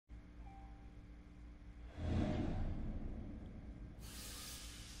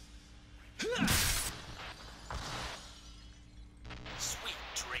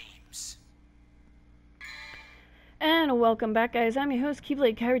welcome back, guys. I'm your host,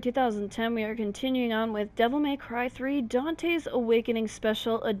 Keyblade Kyrie 2010. We are continuing on with Devil May Cry 3 Dante's Awakening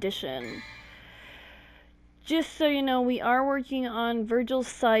Special Edition. Just so you know, we are working on Vergil's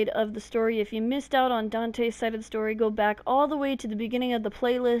side of the story. If you missed out on Dante's side of the story, go back all the way to the beginning of the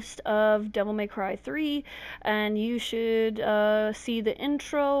playlist of Devil May Cry 3, and you should see the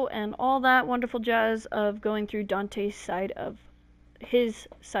intro and all that wonderful jazz of going through Dante's side of his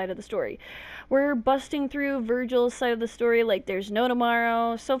side of the story. We're busting through Vergil's side of the story like there's no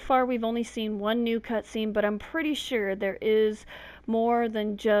tomorrow. So far we've only seen one new cutscene, but I'm pretty sure there is more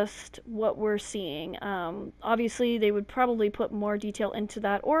than just what we're seeing. Obviously they would probably put more detail into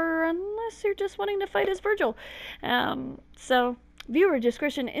that, or unless you're just wanting to fight as Vergil. So viewer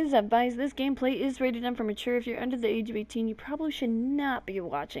discretion is advised. This gameplay is rated M for mature. If you're under the age of 18, you probably should not be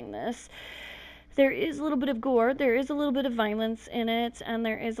watching this. There is a little bit of gore, there is a little bit of violence in it, and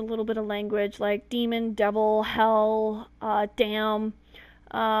there is a little bit of language like demon, devil, hell, damn.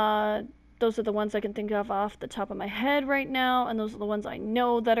 Those are the ones I can think of off the top of my head right now, and those are the ones I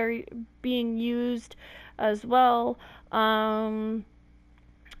know that are being used as well.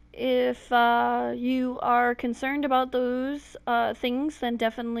 If you are concerned about those things, then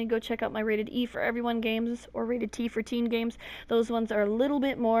definitely go check out my Rated E for Everyone games, or Rated T for Teen games. Those ones are a little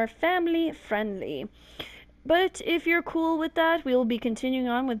bit more family friendly. But if you're cool with that, we'll be continuing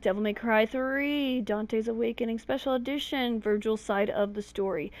on with Devil May Cry 3, Dante's Awakening Special Edition, Vergil's side of the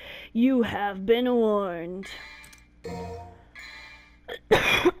story. You have been warned.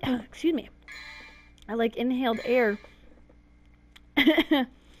 Excuse me. I like inhaled air.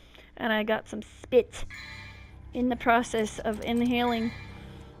 And I got some spit in the process of inhaling.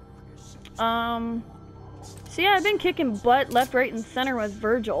 So yeah, I've been kicking butt left, right, and center with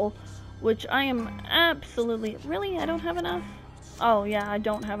Vergil, which I am absolutely... Really? I don't have enough? Oh yeah, I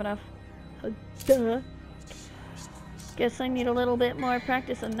don't have enough. Duh. Guess I need a little bit more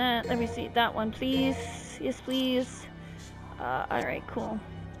practice on that. Let me see. That one, please. Yes, please. Alright, cool.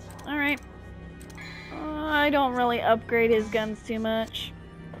 Alright. I don't really upgrade his guns too much.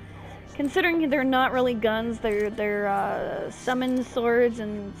 Considering they're not really guns, they're summon swords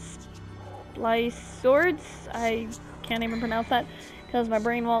and splice swords. I can't even pronounce that because my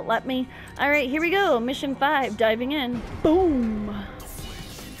brain won't let me. Alright, here we go. Mission 5, diving in. Boom!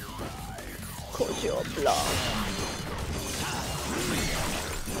 Cause you're blood.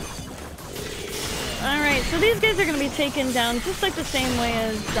 Alright, so these guys are going to be taken down just like the same way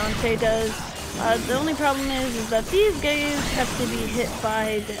as Dante does. The only problem is that these guys have to be hit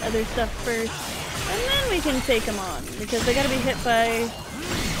by the other stuff first, and then we can take them on, because they gotta be hit by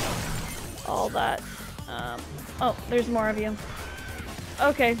all that. Oh, there's more of you.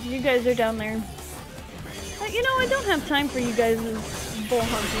 Okay, you guys are down there. You know, I don't have time for you guys' bull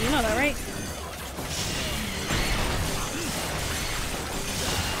hunting, you know that, right?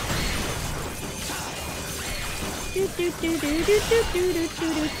 Oh,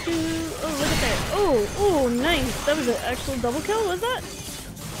 look at that. Oh, nice. That was an actual double kill, was that?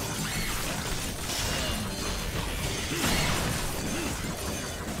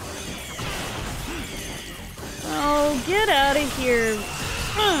 Oh, get out of here.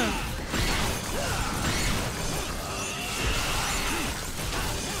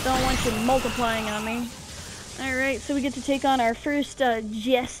 Don't want you multiplying on me. Alright, so we get to take on our first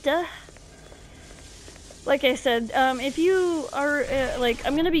Jester. Like I said, if you are,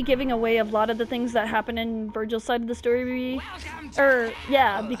 I'm gonna be giving away a lot of the things that happen in Vergil's side of the story,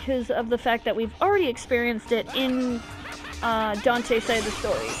 yeah, because of the fact that we've already experienced it in, Dante's side of the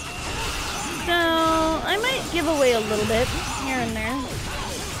story. So, I might give away a little bit, here and there.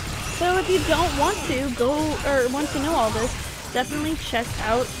 So if you don't want to want to know all this, definitely check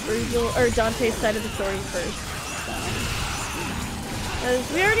out Vergil, or Dante's side of the story first.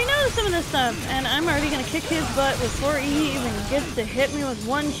 Because we already know some of this stuff, and I'm already going to kick his butt before he even gets to hit me with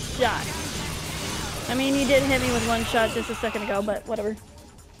one shot. I mean, he did hit me with one shot just a second ago, but whatever.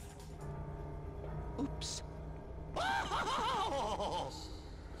 Oops.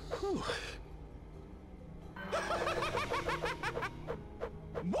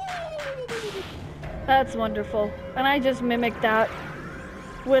 That's wonderful. And I just mimicked that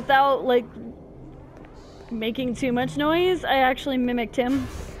without, like, making too much noise. I actually mimicked him.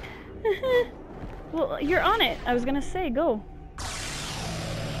 Well, you're on it. I was gonna say, go.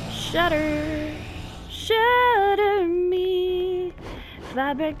 Shatter. Shatter me. If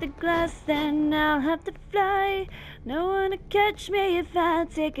I break the glass, then I'll have to fly. No one to catch me if I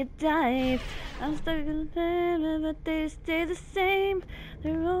take a dive. I'm stuck in the pain, but they stay the same.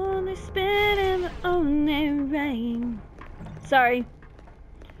 They're only spinning, but only rain. Sorry.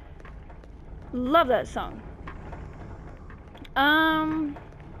 Love that song.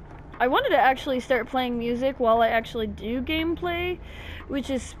 I wanted to actually start playing music while I actually do gameplay, which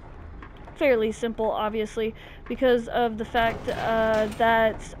is fairly simple, obviously, because of the fact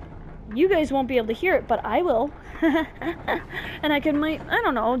that you guys won't be able to hear it, but I will. And I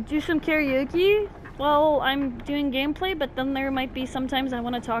don't know, do some karaoke while I'm doing gameplay, but then there might be sometimes I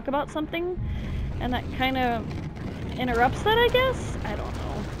want to talk about something, and that kind of interrupts that, I guess? I don't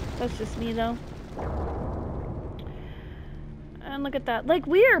know. That's just me, though. And look at that. Like,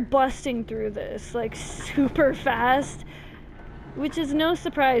 we are busting through this, like, super fast. Which is no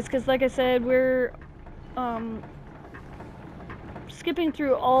surprise, because like I said, we're, skipping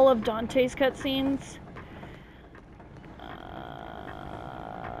through all of Dante's cutscenes.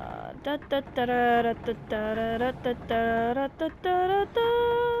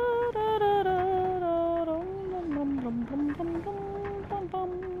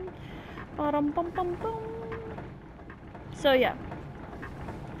 So yeah.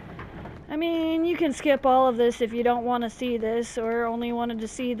 I mean, you can skip all of this if you don't want to see this, or only wanted to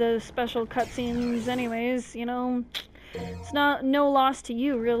see the special cutscenes anyways, you know. It's no loss to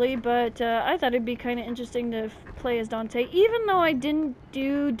you, really, but I thought it'd be kind of interesting to play as Dante, even though I didn't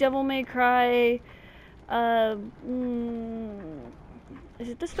do Devil May Cry, is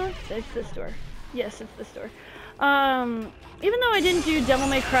it this door? It's this door. Yes, it's this door. Even though I didn't do Devil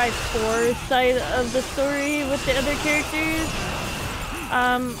May Cry 4 side of the story with the other characters,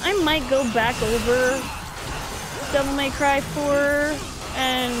 I might go back over Devil May Cry 4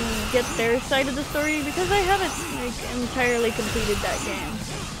 and get their side of the story, because I haven't like entirely completed that game.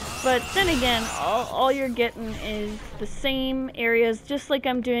 But then again, all you're getting is the same areas, just like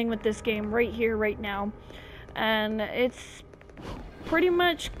I'm doing with this game right here, right now. And it's pretty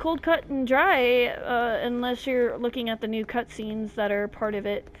much cold cut and dry, unless you're looking at the new cutscenes that are part of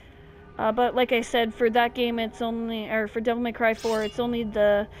it. But like I said, for that game, it's only, or for Devil May Cry 4, it's only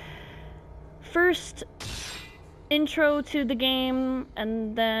the first intro to the game,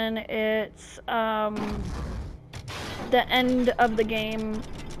 and then it's the end of the game.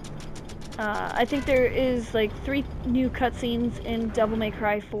 I think there is like 3 new cutscenes in Devil May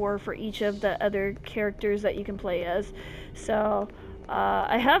Cry 4 for each of the other characters that you can play as. So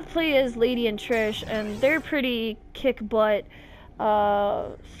I have played as Lady and Trish, and they're pretty kick butt.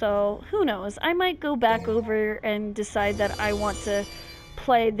 So who knows? I might go back over and decide that I want to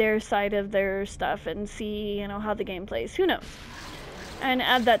play their side of their stuff and see, you know, how the game plays. Who knows? And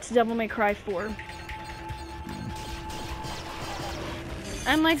add that to Devil May Cry 4.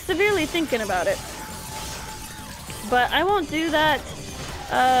 I'm like severely thinking about it. But I won't do that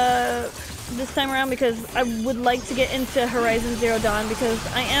this time around, because I would like to get into Horizon Zero Dawn, because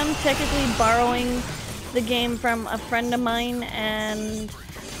I am technically borrowing the game from a friend of mine, and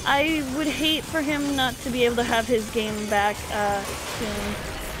I would hate for him not to be able to have his game back soon.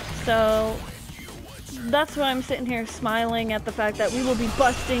 So that's why I'm sitting here smiling at the fact that we will be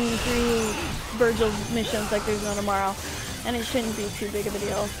busting through Vergil's missions like there's no tomorrow, and it shouldn't be too big of a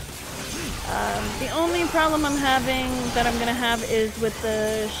deal. The only problem I'm having, that I'm gonna have, is with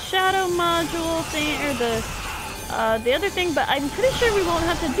the shadow module thing, or the other thing, but I'm pretty sure we won't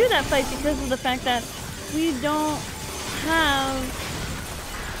have to do that fight because of the fact that we don't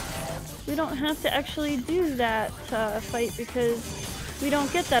have to actually do that fight, because we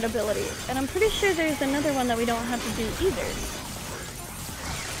don't get that ability. And I'm pretty sure there's another one that we don't have to do either.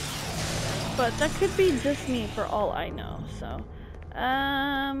 But that could be just me for all I know, so.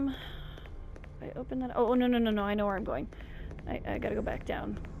 I open that, oh no, I know where I'm going. I gotta go back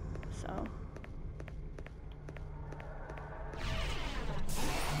down, so.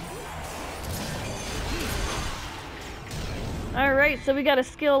 Alright, so we got a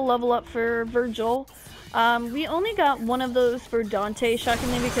skill level up for Vergil. We only got one of those for Dante,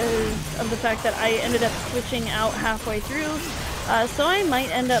 shockingly, because of the fact that I ended up switching out halfway through. So I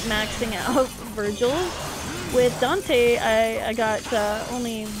might end up maxing out Vergil. With Dante, I got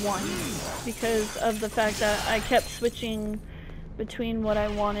only one, because of the fact that I kept switching between what I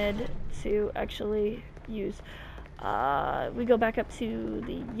wanted to actually use. We go back up to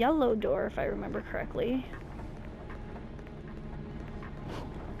the yellow door, if I remember correctly.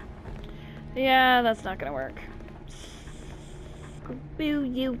 Yeah, that's not gonna work. Screw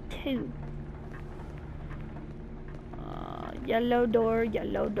you too. Yellow door,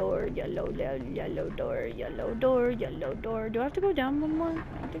 yellow door, yellow door, yellow door, yellow door, yellow door. Do I have to go down one more?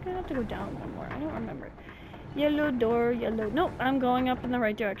 I think I have to go down one more. I don't remember. Yellow door, yellow. Nope, I'm going up in the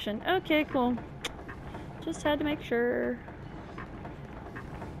right direction. Okay, cool. Just had to make sure.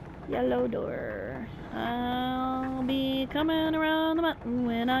 Yellow door. I'll be coming around the mountain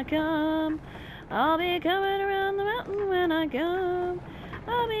when I come. I'll be coming around the mountain when when I come.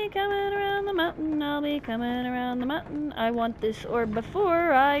 I'll be coming around the mountain, I'll be coming around the mountain. I want this orb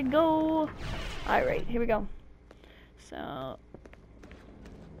before I go. Alright, here we go. So...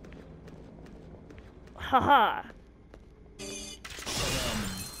 haha!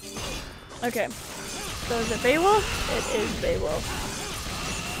 Okay. So is it Beowulf? It is Beowulf.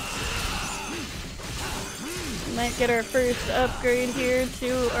 Might get our first upgrade here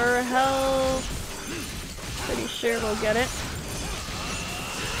to our health. Pretty sure we'll get it.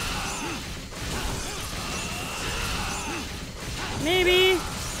 Maybe.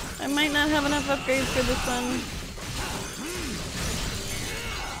 I might not have enough upgrades for this one.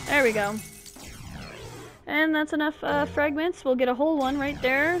 There we go. And that's enough fragments. We'll get a whole one right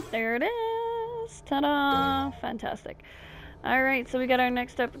there. There it is. Ta-da! Fantastic. Alright, so we got our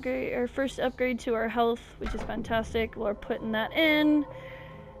next upgrade, our first upgrade to our health, which is fantastic. We're putting that in.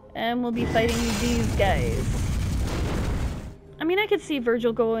 And we'll be fighting these guys. I mean, I could see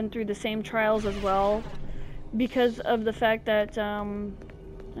Vergil going through the same trials as well. Because of the fact that,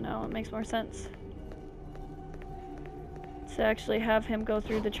 you know, it makes more sense to actually have him go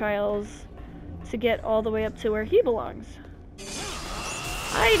through the trials to get all the way up to where he belongs.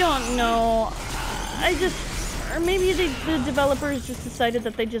 I don't know. Or maybe the developers just decided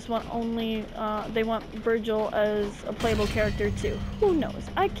that they just want only, they want Vergil as a playable character too. Who knows?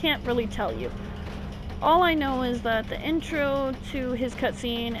 I can't really tell you. All I know is that the intro to his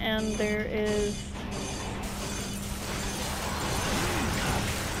cutscene, and there is...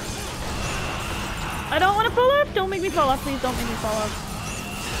 I don't want to fall off! Don't make me fall off, please don't make me fall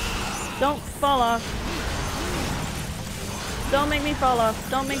off. Don't fall off. Don't make me fall off.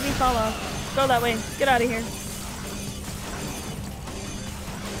 Don't make me fall off. Go that way. Get out of here.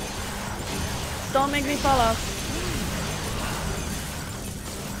 Don't make me fall off.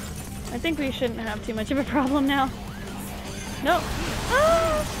 I think we shouldn't have too much of a problem now. Nope.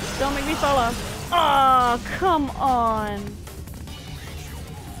 Ah! Don't make me fall off. Oh, come on.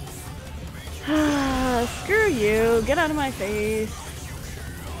 Screw you. Get out of my face.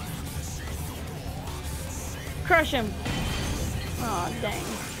 Crush him. Aw, dang.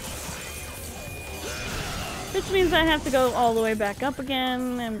 Which means I have to go all the way back up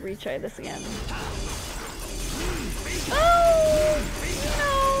again and retry this again. Oh!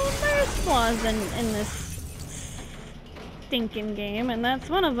 No, there's flaws in this stinking game, and that's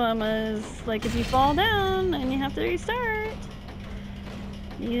one of them is, like, if you fall down and you have to restart.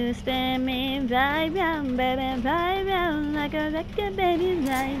 You spin me right round, baby, right round, like a record, baby,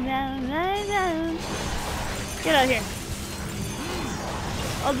 right round, right round. Get out of here.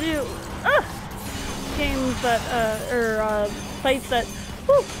 I'll do games that, fights that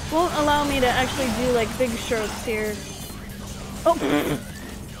won't allow me to actually do, like, big strokes here. Oh!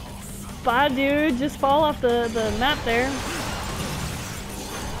 Bye, dude. Just fall off the map there.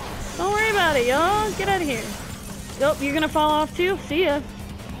 Don't worry about it, y'all. Get out of here. Yep, you're gonna fall off too? See ya.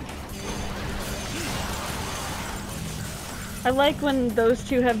 I like when those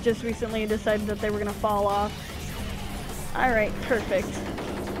two have just recently decided that they were gonna fall off. Alright, perfect.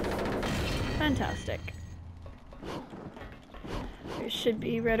 Fantastic. There should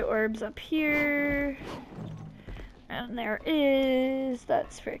be red orbs up here. And there is.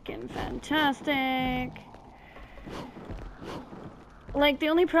 That's freaking fantastic. Like, the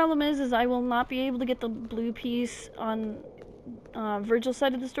only problem is I will not be able to get the blue piece on Vergil's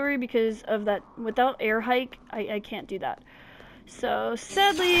side of the story because of that. Without air hike, I can't do that. So,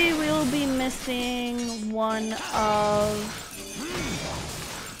 sadly, we'll be missing one of...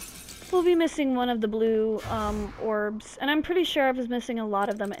 We'll be missing one of the blue orbs. And I'm pretty sure I was missing a lot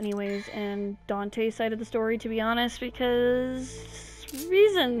of them anyways in Dante's side of the story, to be honest, because...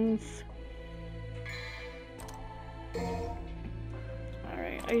 reasons.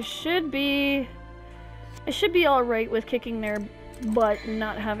 Alright, I should be alright with kicking their butt and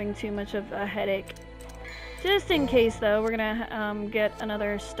not having too much of a headache. Just in case, though, we're gonna get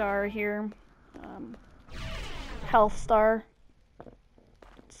another star here. Health star.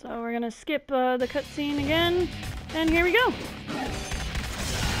 So we're gonna skip the cutscene again, and here we go!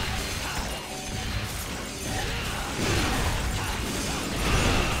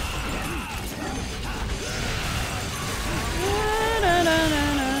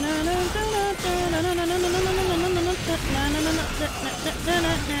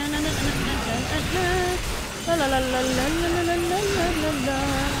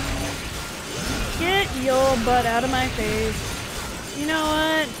 Get your butt out of my face. You know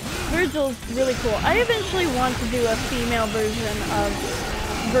what? Vergil's really cool. I eventually want to do a female version of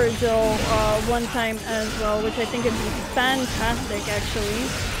Vergil one time as well, which I think would be fantastic, actually.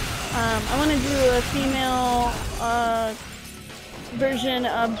 I want to do a female version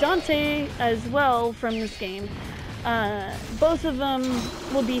of Dante as well from this game. Both of them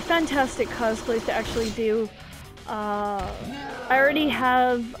will be fantastic cosplays to actually do. I already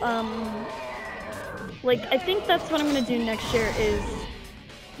have, like, I think that's what I'm going to do next year is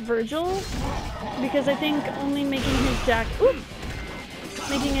Vergil, because I think only making his jacket,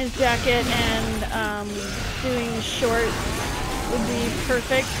 and doing shorts would be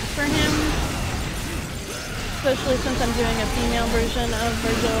perfect for him, especially since I'm doing a female version of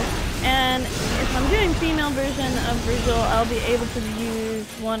Vergil. And if I'm doing female version of Vergil, I'll be able to use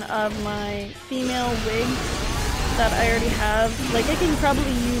one of my female wigs that I already have. Like, I can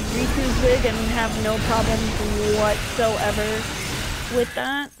probably use Riku's wig and have no problems whatsoever with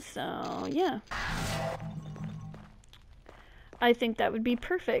that. So, yeah. I think that would be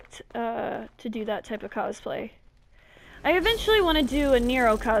perfect to do that type of cosplay. I eventually want to do a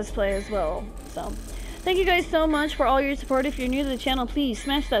Nero cosplay as well. So, thank you guys so much for all your support. If you're new to the channel, please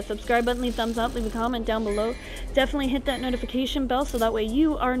smash that subscribe button, leave thumbs up, leave a comment down below. Definitely hit that notification bell so that way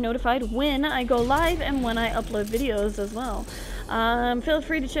you are notified when I go live and when I upload videos as well. Feel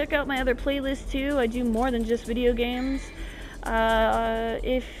free to check out my other playlists too. I do more than just video games.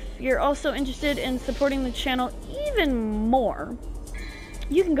 If you're also interested in supporting the channel even more,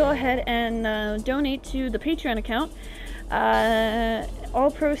 you can go ahead and donate to the Patreon account. All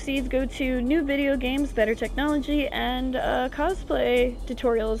proceeds go to new video games, better technology, and cosplay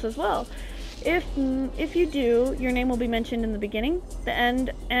tutorials as well. If you do, your name will be mentioned in the beginning, the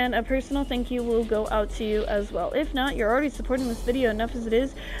end, and a personal thank you will go out to you as well. If not, you're already supporting this video enough as it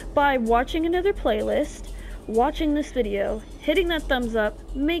is by watching another playlist, watching this video, hitting that thumbs up,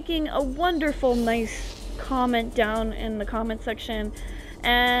 making a wonderful, nice comment down in the comment section,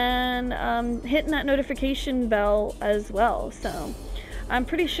 and hitting that notification bell as well. So I'm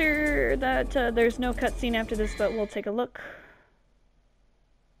pretty sure that there's no cutscene after this, but we'll take a look.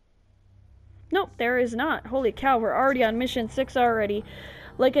 Nope, there is not. Holy cow, we're already on mission 6 already.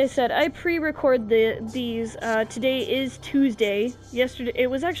 Like I said, I pre-record these. Today is Tuesday. Yesterday, it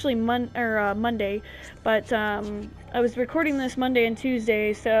was actually Monday, but I was recording this Monday and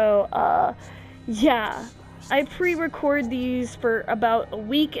Tuesday, so yeah. I pre-record these for about a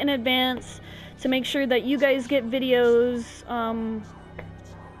week in advance to make sure that you guys get videos.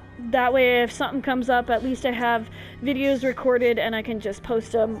 That way, if something comes up, at least I have videos recorded and I can just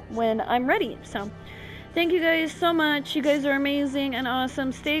post them when I'm ready. So, thank you guys so much. You guys are amazing and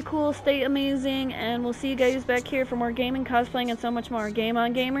awesome. Stay cool, stay amazing, and we'll see you guys back here for more gaming, cosplaying, and so much more. Game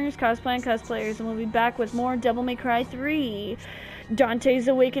on gamers, cosplaying, cosplayers, and we'll be back with more Devil May Cry 3. Dante's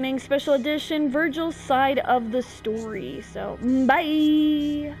Awakening Special Edition, Vergil's side of the story. So,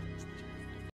 bye!